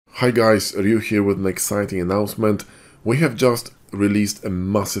Hi guys, Ryu here with an exciting announcement. We have just released a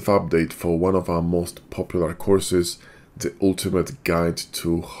massive update for one of our most popular courses, the Ultimate Guide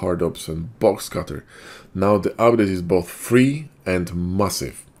to Hardops and Boxcutter. Now the update is both free and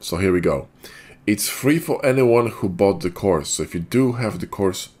massive, so here we go. It's free for anyone who bought the course, so if you do have the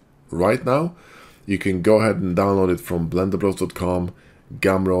course right now, you can go ahead and download it from blenderbros.com,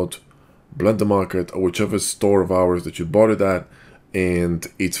 Gumroad, Blender Market, or whichever store of ours that you bought it at, and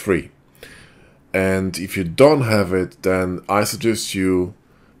it's free. And if you don't have it, then I suggest you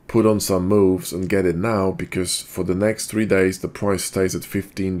put on some moves and get it now, because for the next 3 days the price stays at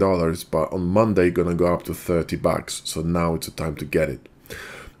 $15, but on Monday gonna go up to $30, so now it's the time to get it.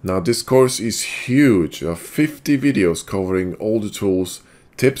 Now this course is huge. There are 50 videos covering all the tools,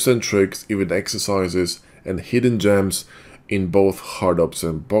 tips and tricks, even exercises and hidden gems in both Hardops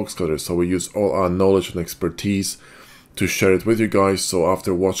and Boxcutter. So we use all our knowledge and expertise to share it with you guys. So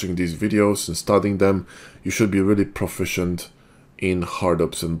after watching these videos and studying them, you should be really proficient in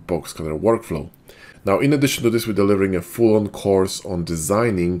Hardops and Boxcutter workflow. Now, in addition to this, we're delivering a full-on course on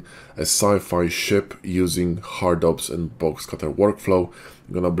designing a sci-fi ship using Hardops and Boxcutter workflow.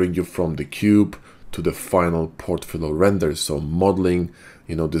 I'm gonna bring you from the cube to the final portfolio render. So modeling,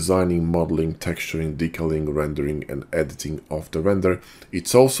 designing, modeling, texturing, decaling, rendering, and editing of the render.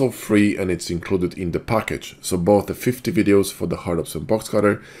 It's also free and it's included in the package. So both the 50 videos for the Hardops and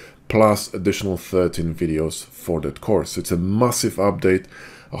Boxcutter, plus additional 13 videos for that course. It's a massive update.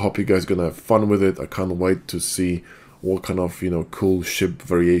 I hope you guys are gonna have fun with it. I can't wait to see what kind of cool ship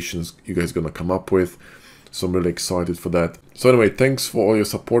variations you guys are gonna come up with. So I'm really excited for that. So anyway, thanks for all your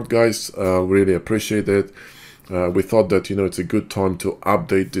support, guys. Really appreciate it. We thought that it's a good time to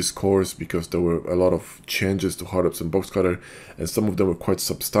update this course because there were a lot of changes to Hardops and Boxcutter, and some of them were quite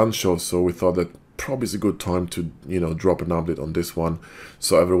substantial. So we thought that probably is a good time to drop an update on this one,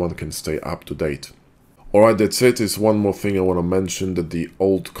 so everyone can stay up to date. Alright, that's it. There's one more thing I want to mention, that the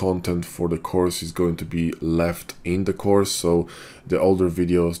old content for the course is going to be left in the course. So the older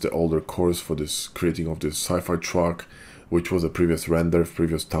videos, the older course for this creating of this sci-fi truck, which was a previous render,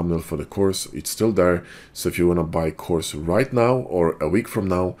 previous thumbnail for the course, it's still there. So if you want to buy a course right now or a week from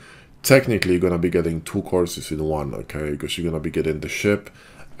now, technically you're going to be getting 2 courses in one, okay? Because you're going to be getting the ship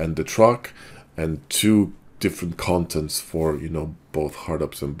and the truck and 2 different contents for both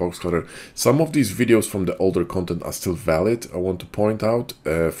Hardops and Boxcutter. Some of these videos from the older content are still valid, I want to point out.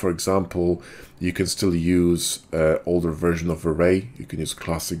 For example, you can still use older version of Array. You can use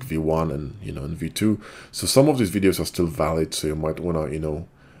classic V1 and and V2. So some of these videos are still valid, so you might want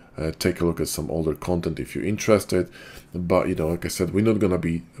to take a look at some older content if you're interested. But like I said, we're not gonna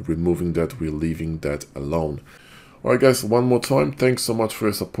be removing that, we're leaving that alone. Alright guys, one more time, thanks so much for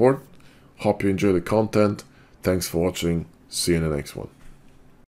your support. Hope you enjoy the content. Thanks for watching. See you in the next one.